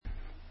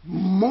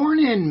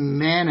Morning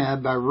Manna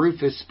by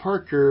Rufus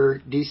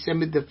Parker,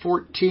 December the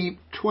 14th,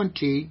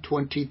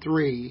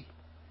 2023.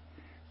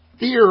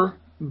 Fear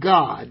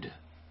God.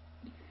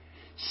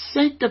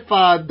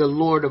 Sanctify the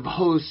Lord of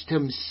hosts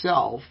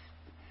himself,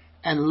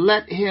 and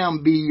let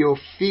him be your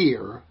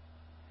fear,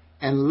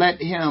 and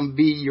let him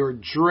be your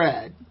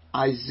dread.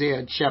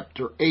 Isaiah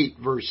chapter 8,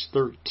 verse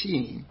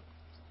 13.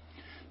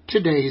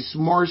 Today's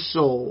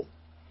morsel.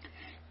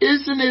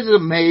 Isn't it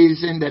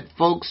amazing that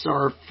folks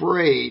are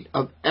afraid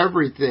of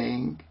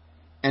everything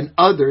and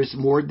others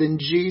more than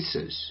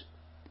Jesus?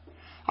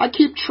 I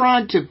keep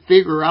trying to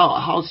figure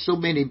out how so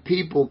many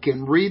people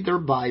can read their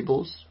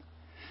Bibles,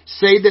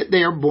 say that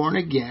they are born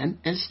again,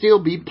 and still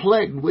be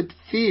plagued with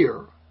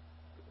fear.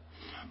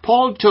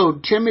 Paul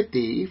told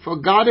Timothy, "For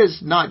God has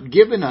not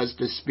given us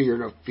the spirit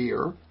of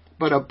fear,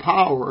 but of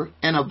power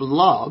and of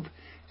love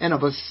and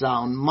of a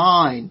sound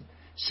mind."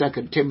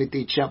 2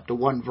 Timothy chapter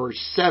 1,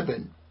 verse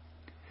 7.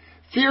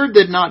 Fear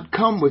did not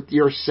come with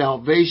your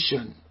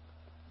salvation.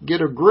 Get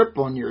a grip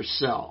on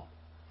yourself.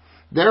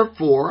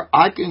 Therefore,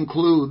 I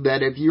conclude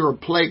that if you are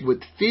plagued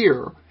with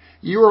fear,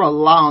 you are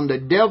allowing the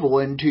devil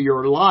into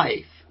your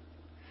life.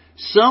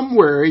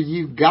 Somewhere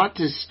you've got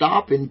to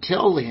stop and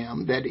tell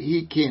him that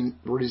he can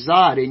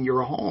reside in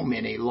your home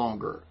any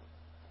longer.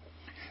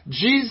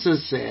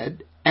 Jesus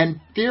said,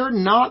 "And fear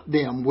not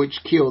them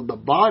which kill the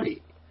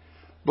body,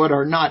 but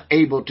are not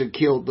able to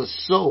kill the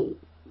soul,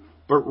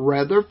 but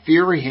rather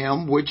fear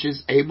him which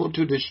is able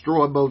to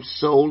destroy both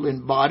soul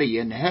and body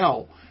in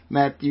hell."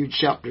 Matthew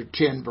chapter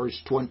 10, verse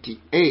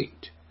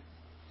 28.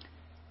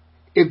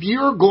 If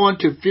you're going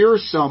to fear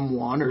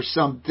someone or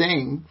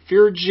something,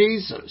 fear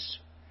Jesus.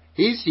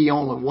 He's the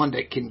only one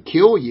that can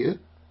kill you.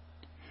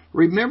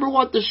 Remember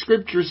what the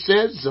scripture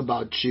says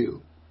about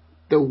you.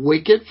 The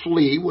wicked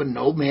flee when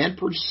no man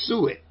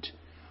pursue it,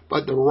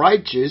 but the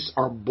righteous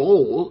are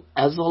bold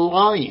as a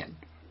lion.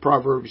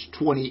 Proverbs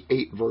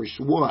 28, verse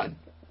 1.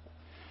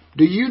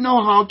 Do you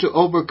know how to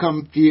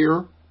overcome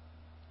fear?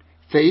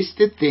 Face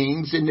the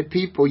things and the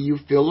people you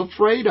feel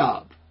afraid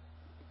of.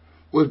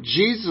 With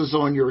Jesus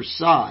on your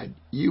side,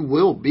 you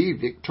will be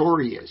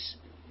victorious.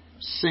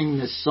 Sing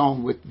this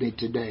song with me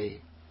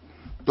today.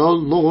 The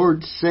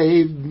Lord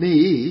saved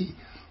me.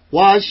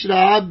 Why should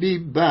I be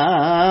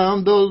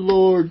bound? The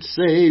Lord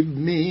saved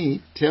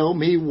me. Tell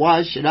me,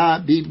 why should I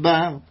be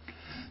bound?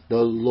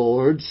 The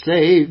Lord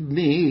saved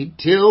me.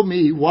 Tell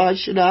me, why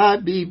should I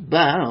be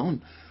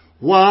bound?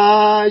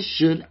 Why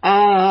should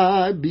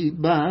I be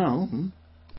bound?